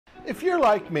If you're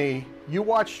like me, you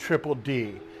watch Triple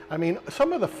D. I mean,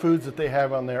 some of the foods that they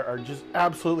have on there are just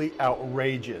absolutely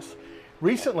outrageous.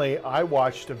 Recently, I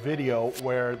watched a video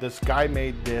where this guy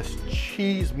made this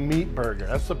cheese meat burger.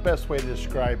 That's the best way to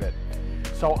describe it.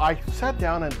 So I sat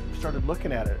down and started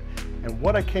looking at it. And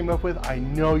what I came up with, I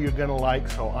know you're gonna like,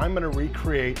 so I'm gonna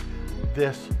recreate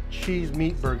this cheese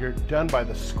meat burger done by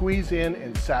the Squeeze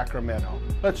in Sacramento.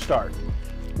 Let's start.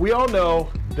 We all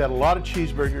know that a lot of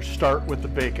cheeseburgers start with the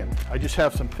bacon. I just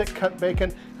have some thick cut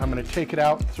bacon. I'm gonna take it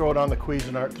out, throw it on the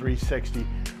Cuisinart 360.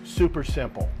 Super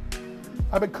simple.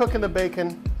 I've been cooking the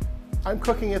bacon. I'm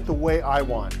cooking it the way I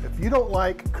want. If you don't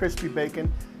like crispy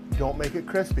bacon, don't make it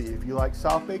crispy. If you like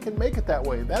soft bacon, make it that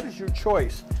way. That is your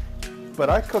choice. But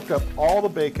I cooked up all the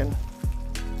bacon.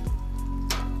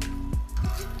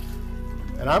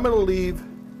 And I'm gonna leave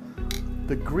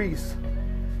the grease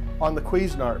on the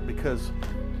Cuisinart because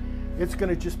it's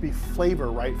gonna just be flavor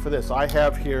right for this. I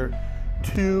have here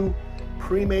 2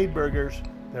 pre-made burgers.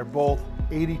 They're both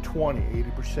 80-20,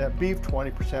 80% beef,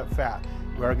 20% fat.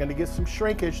 We are gonna get some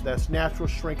shrinkage. That's natural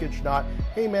shrinkage, not,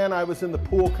 hey man, I was in the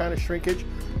pool kind of shrinkage.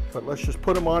 But let's just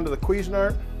put them onto the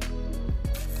Cuisinart.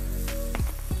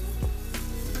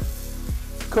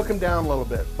 Cook them down a little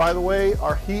bit. By the way,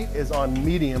 our heat is on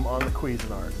medium on the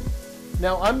Cuisinart.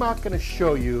 Now, I'm not gonna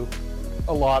show you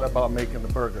a lot about making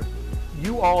the burger.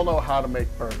 You all know how to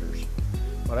make burgers.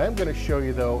 What I'm gonna show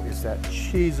you though is that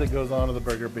cheese that goes onto the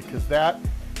burger because that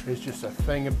is just a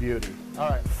thing of beauty. All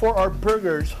right, for our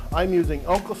burgers, I'm using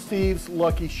Uncle Steve's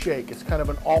Lucky Shake. It's kind of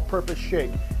an all-purpose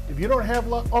shake. If you don't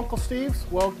have Uncle Steve's,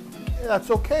 well, that's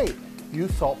okay.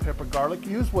 Use salt, pepper, garlic,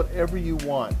 use whatever you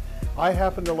want. I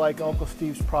happen to like Uncle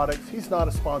Steve's products. He's not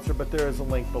a sponsor, but there is a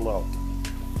link below.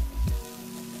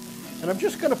 And I'm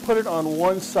just gonna put it on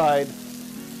one side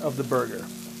of the burger.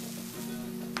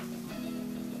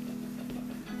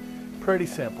 Pretty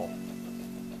simple.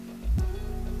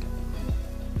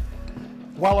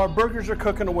 While our burgers are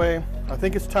cooking away, I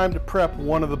think it's time to prep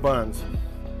one of the buns.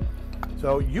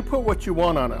 So you put what you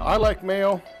want on it. I like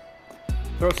mayo,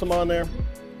 throw some on there.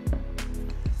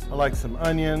 I like some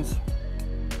onions.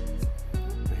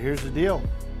 But here's the deal.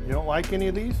 You don't like any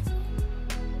of these?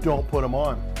 Don't put them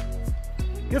on.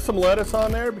 Get some lettuce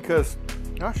on there because,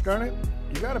 gosh darn it,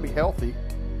 you gotta be healthy.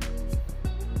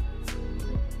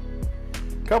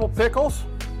 Couple pickles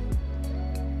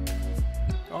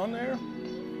on there.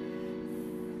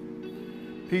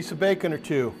 Piece of bacon or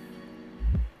 2.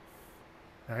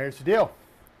 Now here's the deal.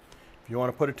 If you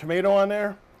want to put a tomato on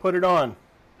there, put it on.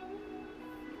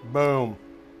 Boom.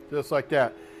 Just like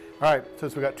that. All right,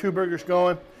 since we got 2 burgers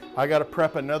going, I got to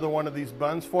prep another one of these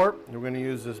buns for it. We're going to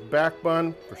use this back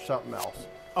bun for something else.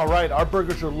 All right, our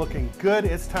burgers are looking good.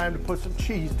 It's time to put some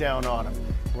cheese down on them.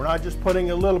 We're not just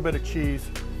putting a little bit of cheese.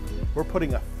 We're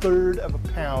putting 1/3 of a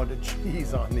pound of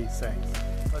cheese on these things.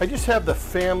 I just have the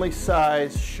family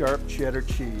size sharp cheddar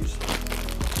cheese.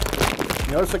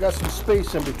 Notice I got some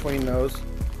space in between those.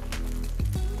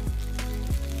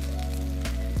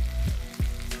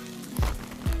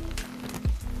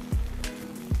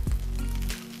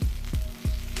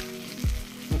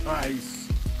 Nice.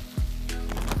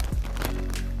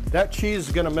 That cheese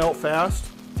is gonna melt fast.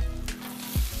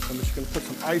 I'm just gonna put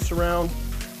some ice around.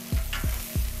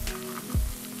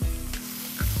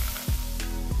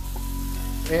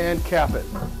 And cap it.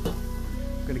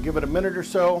 I'm gonna give it a minute or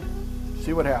so,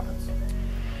 see what happens.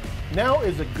 Now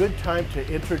is a good time to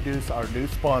introduce our new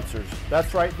sponsors.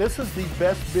 That's right, this is the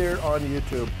best beer on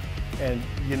YouTube. And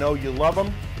you know you love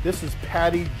them. This is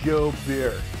Patty Joe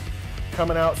Beer.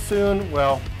 Coming out soon,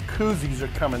 well, koozies are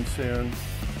coming soon.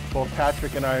 Both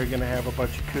Patrick and I are gonna have a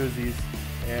bunch of koozies.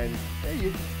 And hey,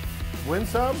 you win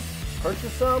some,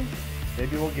 purchase some,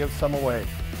 maybe we'll give some away.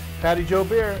 Patty Joe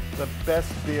Beer, the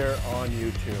best beer on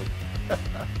YouTube.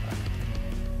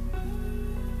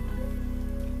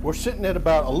 We're sitting at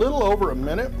about a little over a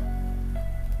minute.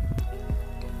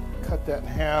 Cut that in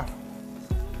half.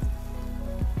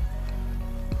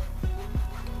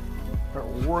 Start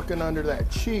working under that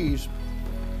cheese.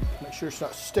 Make sure it's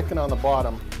not sticking on the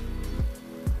bottom.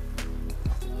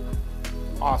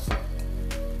 Awesome.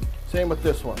 Same with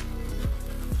this one.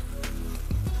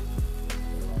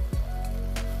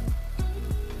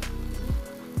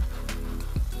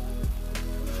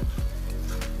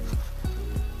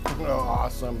 Oh,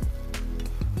 awesome.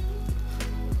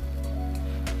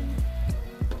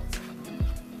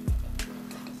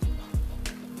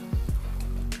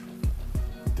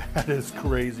 That is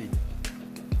crazy.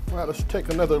 All right, let's take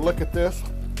another look at this.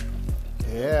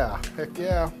 Yeah, heck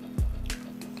yeah.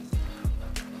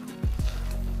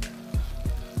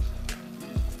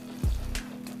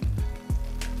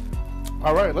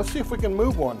 All right, let's see if we can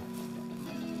move one.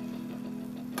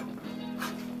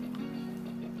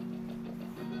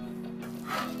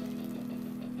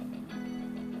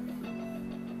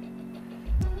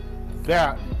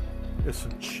 that is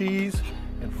some cheese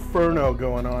inferno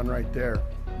going on right there.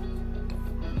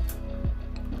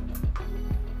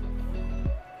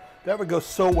 That would go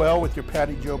so well with your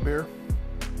Patty Joe beer.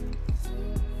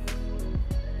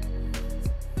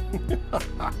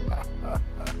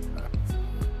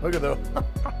 Look at those.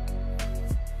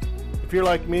 If you're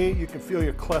like me, you can feel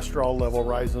your cholesterol level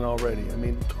rising already. I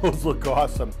mean, those look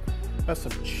awesome. That's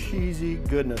some cheesy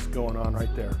goodness going on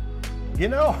right there. You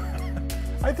know,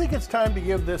 I think it's time to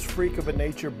give this freak of a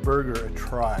nature burger a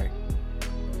try.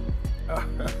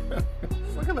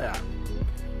 Look at that.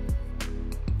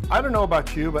 I don't know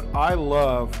about you, but I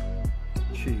love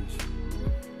cheese,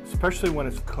 especially when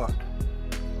it's cooked.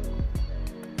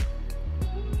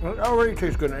 It already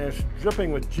tastes good, and it's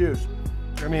dripping with juice.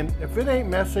 I mean, if it ain't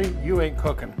messy, you ain't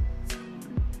cooking.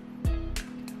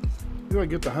 You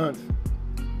get the hunch.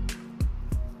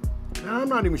 And I'm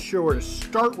not even sure where to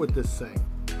start with this thing.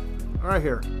 Right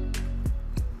here.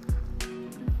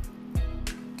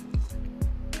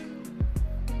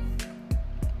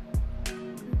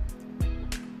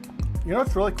 You know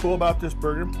what's really cool about this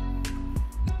burger?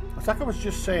 It's like I was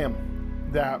just saying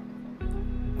that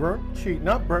burnt cheese,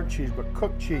 not burnt cheese, but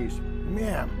cooked cheese.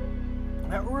 Man,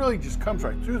 that really just comes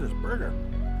right through this burger.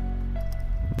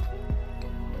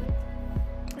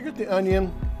 I get the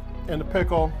onion and the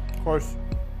pickle, of course,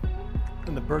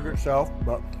 and the burger itself,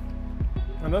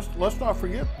 and let's not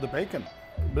forget the bacon.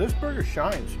 But this burger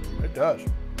shines, it does.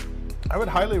 I would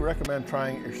highly recommend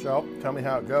trying it yourself. Tell me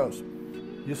how it goes.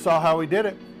 You saw how we did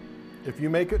it. If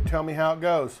you make it, tell me how it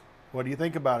goes. What do you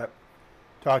think about it?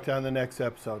 Talk to you on the next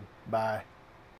episode. Bye.